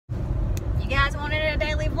guys wanted a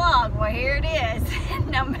daily vlog. Well, here it is.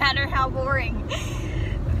 No matter how boring,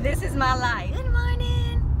 this is my life. Good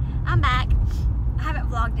morning. I'm back. I haven't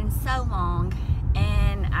vlogged in so long,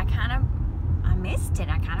 and I missed it.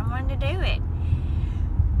 I kind of wanted to do it.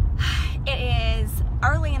 It is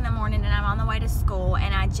early in the morning, and I'm on the way to school,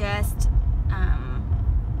 and I just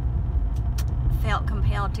felt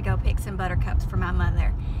compelled to go pick some buttercups for my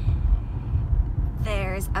mother.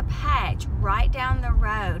 There's a patch right down the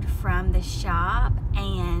road from the shop,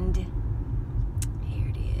 and here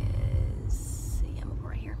it is. See, I'm over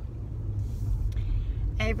right here.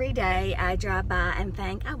 Every day I drive by and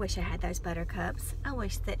think, I wish I had those buttercups. I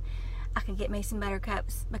wish that I could get me some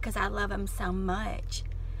buttercups because I love them so much.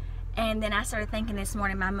 And then I started thinking this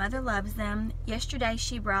morning, my mother loves them. Yesterday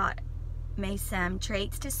she brought me some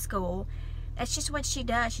treats to school. That's just what she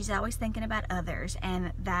does. She's always thinking about others,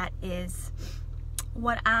 and that is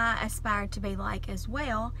what I aspire to be like as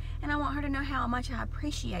well. And I want her to know how much I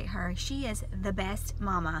appreciate her. She is the best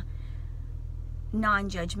mama.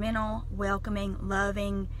 Non-judgmental, welcoming,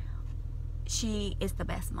 loving. She is the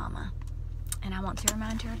best mama, and I want to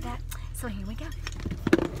remind her of that. So here we go.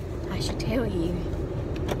 I should tell you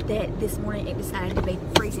that this morning it decided to be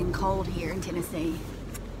freezing cold here in Tennessee.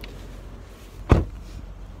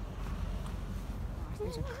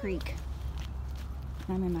 There's a creek.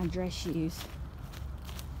 I'm in my dress shoes.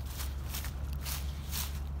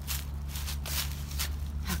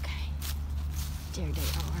 Okay, there they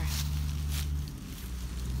are.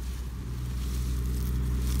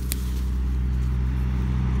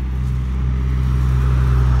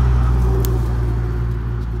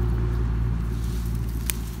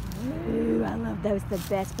 Ooh, I love those the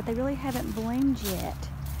best, but they really haven't bloomed yet.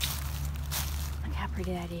 Look how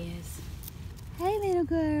pretty that is. Hey, little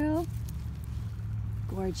girl.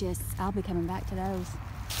 Gorgeous. I'll be coming back to those.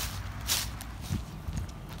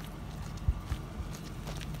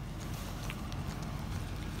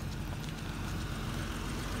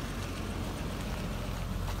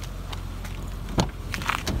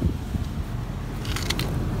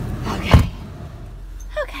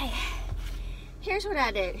 Okay. Here's what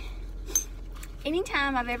I do.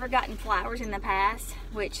 Anytime I've ever gotten flowers in the past,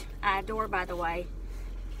 which I adore, by the way,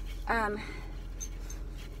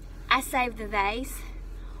 I save the vase,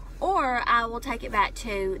 or I will take it back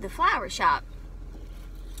to the flower shop.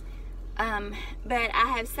 But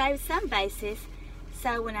I have saved some vases,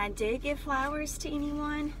 so when I do give flowers to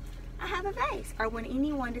anyone, I have a vase. Or when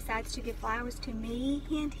anyone decides to give flowers to me,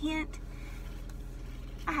 hint, hint,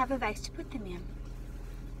 I have a vase to put them in.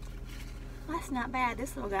 Well, that's not bad.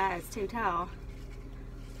 This little guy is too tall,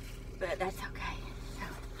 but that's okay. So,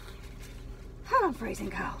 oh, I'm freezing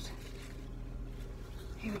cold.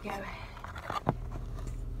 Here we go.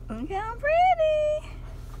 Look how pretty.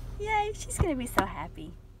 Yay, she's gonna be so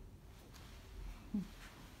happy. You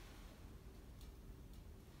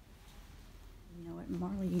know what,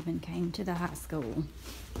 Marley even came to the high school.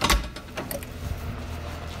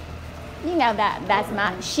 You know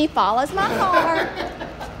that's she follows my car.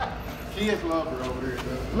 She is lover over here,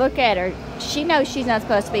 though. Look at her. She knows she's not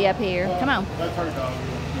supposed to be up here. Come on. That's her dog.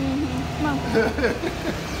 Come on.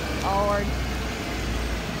 Lord.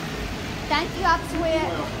 Thank you,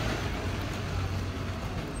 Sweat.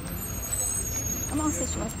 Come on,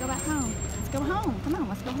 sister, let's go back home. Let's go home. Come on,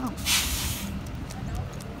 let's go home.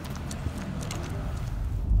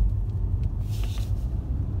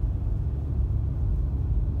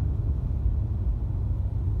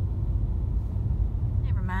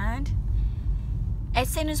 Never mind. As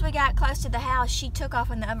soon as we got close to the house, she took off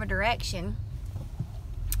in the other direction.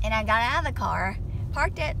 And I got out of the car,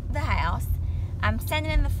 parked at the house. I'm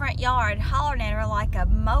standing in the front yard hollering at her like a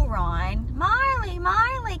moron. Marley,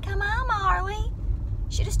 Marley, come on, Marley.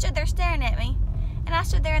 She just stood there staring at me. And I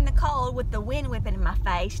stood there in the cold with the wind whipping in my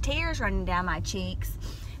face, tears running down my cheeks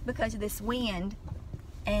because of this wind.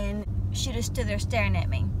 And she just stood there staring at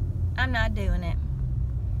me. I'm not doing it.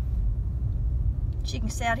 She can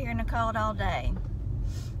stay out here in the cold all day.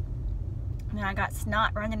 And then I got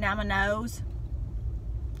snot running down my nose.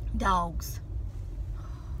 Dogs.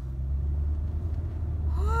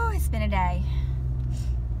 Oh, it's been a day.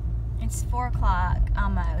 It's 4 o'clock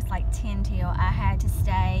almost, like 10 till. I had to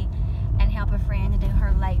stay and help a friend to do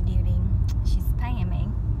her late duty. She's paying me.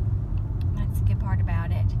 That's the good part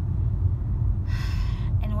about it.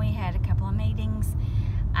 And we had a couple of meetings.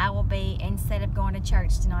 I will be, instead of going to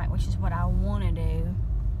church tonight, which is what I want to do,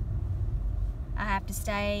 I have to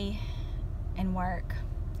stay and work.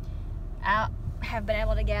 I have been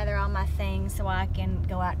able to gather all my things so I can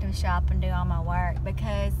go out to the shop and do all my work,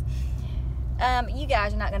 because You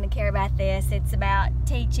guys are not going to care about this. It's about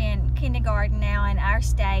teaching kindergarten now in our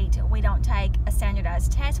state. We don't take a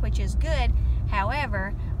standardized test, which is good.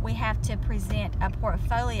 However, we have to present a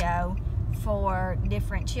portfolio for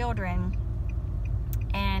different children,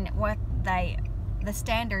 and what the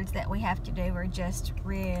standards that we have to do are just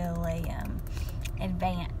really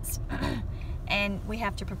advanced. And we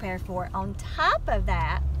have to prepare for it. On top of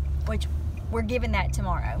that, which we're given that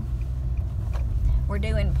tomorrow, we're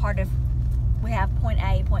doing we have point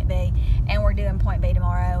A, point B, and we're doing point B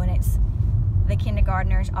tomorrow, and it's the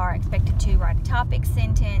kindergartners are expected to write a topic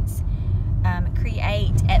sentence,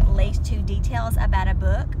 create at least 2 details about a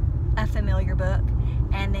book, a familiar book,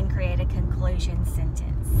 and then create a conclusion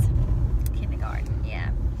sentence. Kindergarten,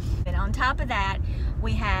 yeah. But on top of that,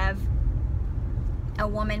 we have a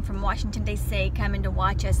woman from Washington, D.C. coming to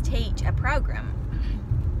watch us teach a program.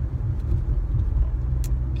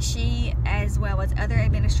 She, as well as other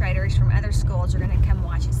administrators from other schools, are going to come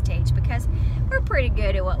watch us teach because we're pretty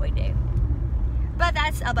good at what we do. But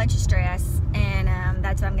that's a bunch of stress, and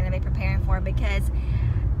that's what I'm going to be preparing for, because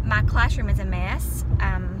my classroom is a mess,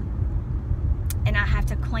 and I have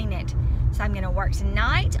to clean it. So I'm going to work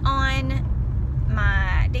tonight on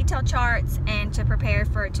my detail charts and to prepare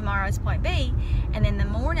for tomorrow's point B, and then in the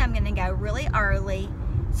morning I'm going to go really early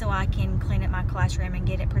so I can clean up my classroom and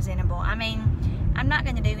get it presentable. I mean, I'm not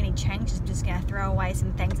going to do any changes. I'm just going to throw away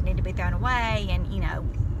some things that need to be thrown away, and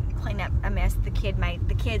clean up a mess the kids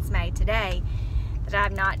made today that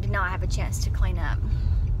did not have a chance to clean up.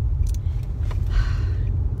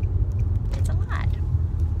 It's a lot.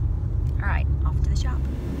 All right, off to the shop.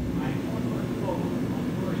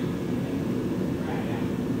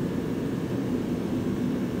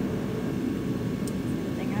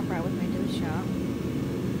 Thing I brought with me to the shop.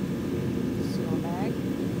 School bag.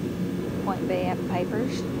 Point B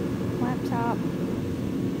papers, laptop,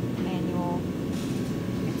 manual,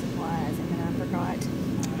 and supplies, and then I forgot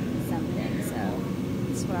something, so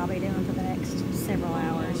that's what I'll be doing for the next several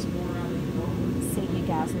hours. See you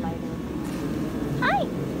guys later. Hi!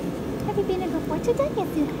 Have you been in before today?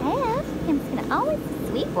 Yes, you have. Kim's gonna always a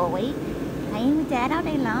sweet boy. Playing with Dad all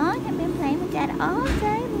day long. I've been playing with Dad all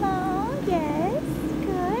day long. Yes.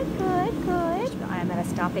 Good, good, good. I am at a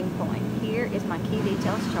stopping point. Here is my key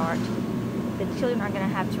details chart. The children are going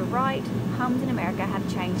to have to write. Homes in America have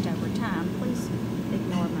changed over time. Please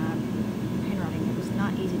ignore my handwriting. It was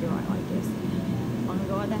not easy to write like this. Long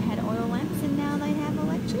ago they had oil lamps, and now they have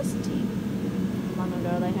electricity. Long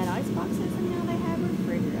ago they had ice boxes, and now they have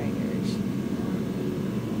refrigerators.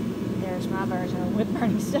 There's my version of wood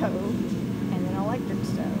burning stove and an electric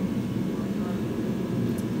stove.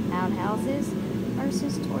 Outhouses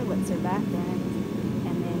versus toilets or bathrooms.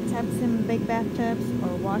 And then tubs and big bathtubs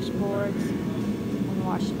or washboards and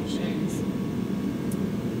washing machines.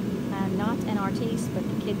 I'm not an artiste, but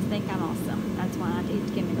the kids think I'm awesome. That's why I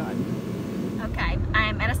teach kindergarten. Okay,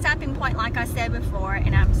 I'm at a stopping point like I said before,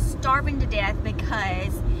 and I'm starving to death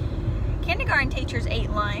because kindergarten teachers eat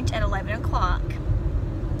lunch at 11 o'clock.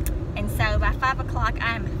 And so by 5 o'clock,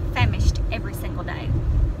 I'm famished every single day.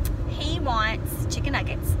 He wants chicken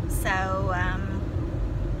nuggets, so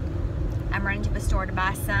I'm running to the store to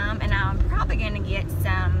buy some, and I'm probably going to get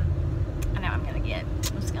some, I know I'm going to get,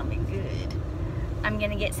 it's going to be good. I'm going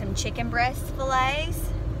to get some chicken breast fillets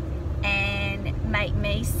and make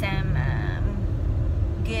me some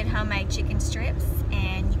good homemade chicken strips,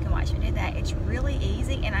 and you can watch me do that. It's really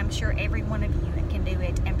easy, and I'm sure every one of you can do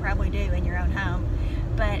it and probably do in your own home.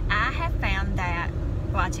 But I have found that,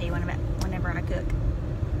 well, I'll tell you whenever I cook.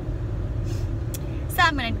 So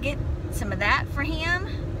I'm going to get some of that for him,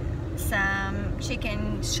 some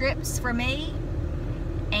chicken strips for me,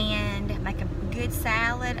 and make a good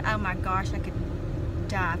salad. Oh my gosh, I could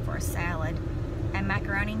die for a salad. And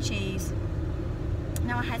macaroni and cheese.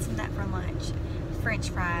 No, I had some of that for lunch. French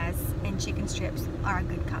fries and chicken strips are a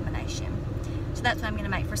good combination. So that's what I'm going to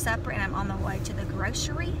make for supper, and I'm on the way to the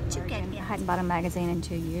grocery to get it. I hadn't bought a magazine in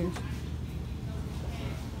 2 years.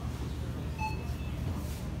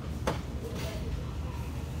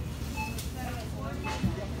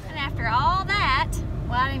 And after all that,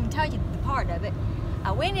 well, I didn't even tell you the part of it.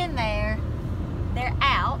 I went in there, they're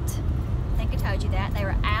out. I think I told you that. They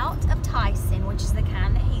were out of Tyson, which is the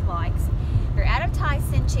kind that he likes. They're out of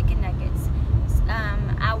Tyson chicken nuggets.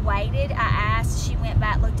 I waited, I asked, she went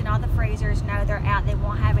back, looked in all the freezers. No, they're out, they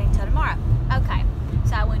won't have it until tomorrow. Okay,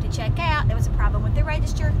 so I went to check out. There was a problem with the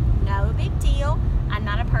register. No big deal. I'm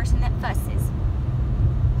not a person that fusses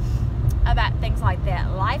about things like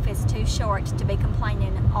that. Life is too short to be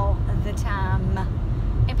complaining all the time.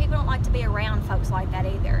 And people don't like to be around folks like that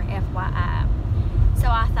either, FYI. So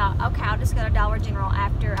I thought, okay, I'll just go to Dollar General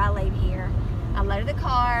after I leave here. I loaded the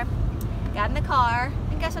car, got in the car,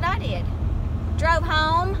 and guess what I did? Drove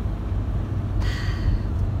home.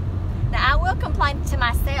 Now I will complain to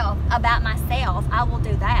myself about myself. I will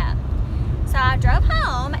do that. So I drove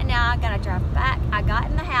home, and now I gotta drive back. I got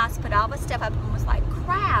in the house, put all the stuff up, and was like,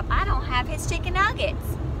 crap, I don't have his chicken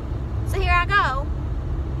nuggets. So here I go.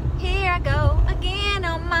 Here I go again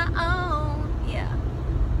on my own. Yeah.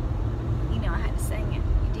 You know I had to sing it.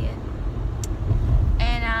 You did.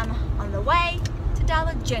 And I'm on the way to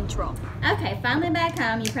Dollar General. Okay, finally back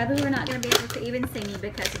home. You probably were not going to be able to even see me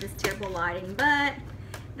because of this terrible lighting, but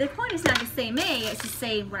the point is not to see me, it's to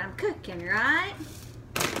see what I'm cooking, right?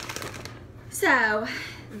 So,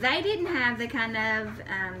 they didn't have the kind of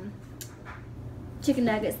chicken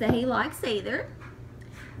nuggets that he likes either.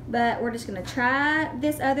 But we're just going to try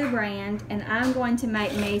this other brand, and I'm going to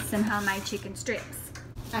make me some homemade chicken strips.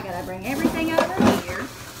 I got to bring everything over here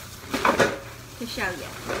to show you.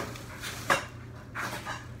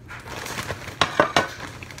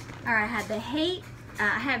 Alright,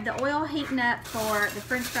 I have the oil heating up for the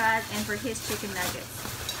french fries and for his chicken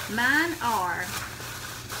nuggets. Mine are,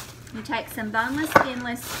 you take some boneless,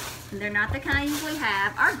 skinless, and they're not the kind I usually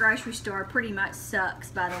have. Our grocery store pretty much sucks,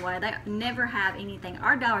 by the way. They never have anything.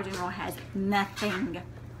 Our Dollar General has nothing.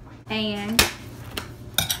 And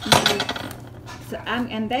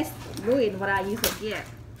that's really what I usually get.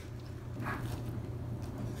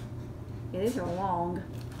 Yeah, these are long.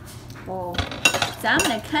 Oh. So I'm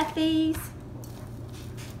going to cut these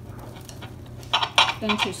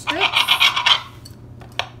into strips.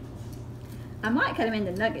 I might cut them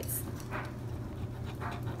into nuggets.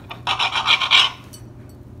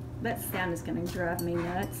 That sound is going to drive me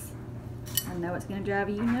nuts. I know it's going to drive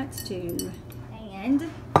you nuts too. And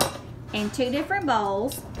in 2 different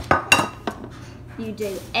bowls, you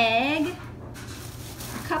do egg,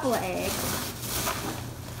 a couple of eggs,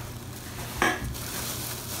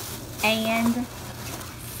 and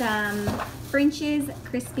some French's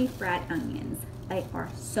crispy fried onions. They are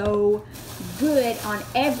so good on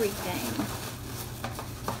everything.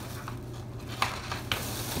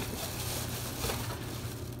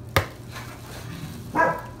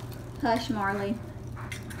 Hush, Marley.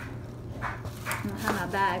 I don't have my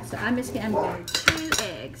bag, so I'm going to do 2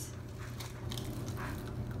 eggs.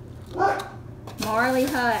 Marley,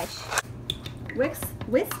 hush.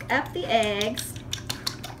 Whisk up the eggs.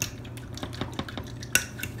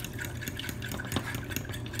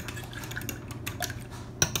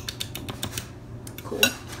 Cool.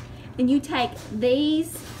 Then you take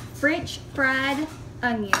these French fried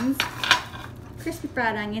onions, crispy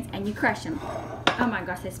fried onions, and you crush them. Oh my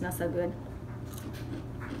gosh, they smell so good.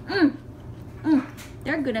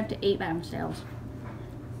 They're good enough to eat by themselves.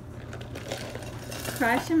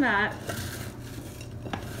 Crush them up.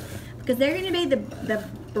 Because they're going to be the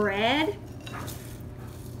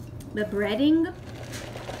breading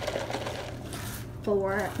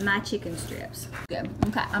for my chicken strips. Good.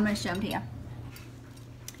 Okay, I'm going to show them to you.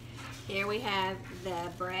 Here we have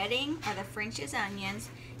the breading, or the French's onions,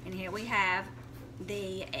 and here we have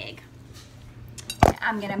the egg.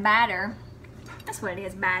 I'm going to batter. That's what it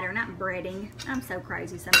is, batter, not breading. I'm so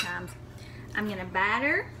crazy sometimes. I'm going to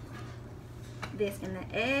batter this in the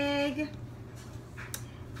egg,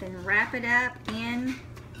 then wrap it up in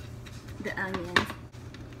the onions,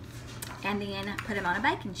 and then put them on a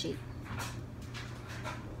baking sheet.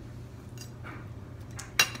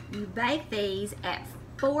 You bake these at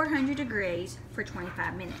 400 degrees for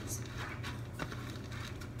 25 minutes.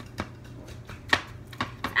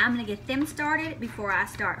 I'm going to get them started before I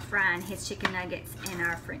start frying his chicken nuggets and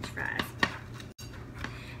our French fries.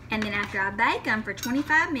 And then after I bake them for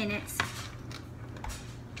 25 minutes,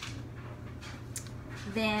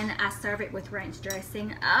 then I serve it with ranch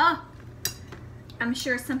dressing. Oh, I'm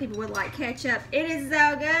sure some people would like ketchup. It is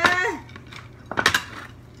so good.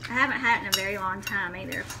 I haven't had it in a very long time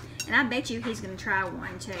either. And I bet you he's going to try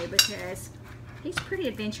one too, because he's pretty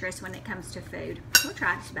adventurous when it comes to food. He'll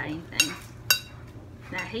try just about anything.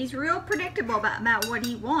 Now, he's real predictable about what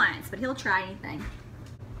he wants, but he'll try anything.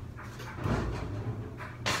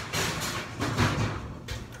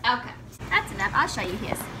 Okay, that's enough. I'll show you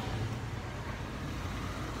his.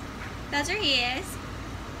 Those are his.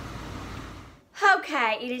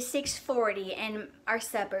 Okay, it is 6:40 and our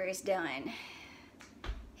supper is done.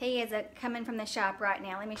 He is coming from the shop right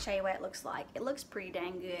now. Let me show you what it looks like. It looks pretty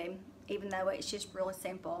dang good, even though it's just really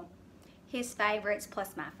simple. His favorites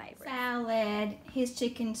plus my favorite. Salad, his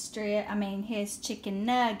chicken strip, his chicken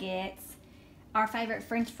nuggets, our favorite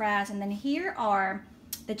French fries, and then here are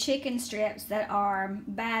the chicken strips that are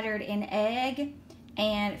battered in egg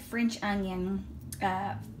and French onion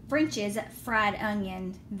French's fried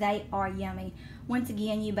onion. They are yummy. Once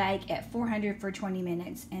again, you bake at 400 for 20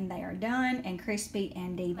 minutes and they are done and crispy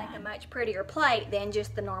and divine. Make a much prettier plate than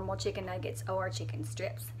just the normal chicken nuggets or chicken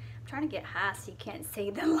strips. I'm trying to get high so you can't see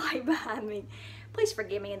the light behind me. Please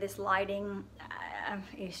forgive me this lighting.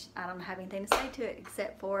 I don't have anything to say to it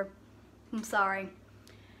except for I'm sorry.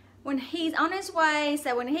 When he's on his way,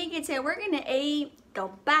 so when he gets here, we're gonna eat, go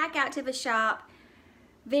back out to the shop,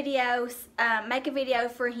 videos, make a video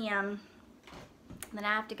for him. Then I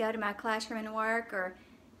have to go to my classroom and work or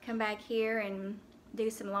come back here and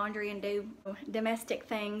do some laundry and do domestic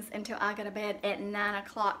things until I go to bed at 9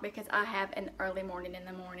 o'clock because I have an early morning in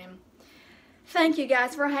the morning. Thank you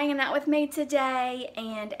guys for hanging out with me today,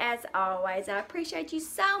 and as always, I appreciate you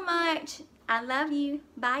so much. I love you.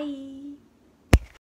 Bye.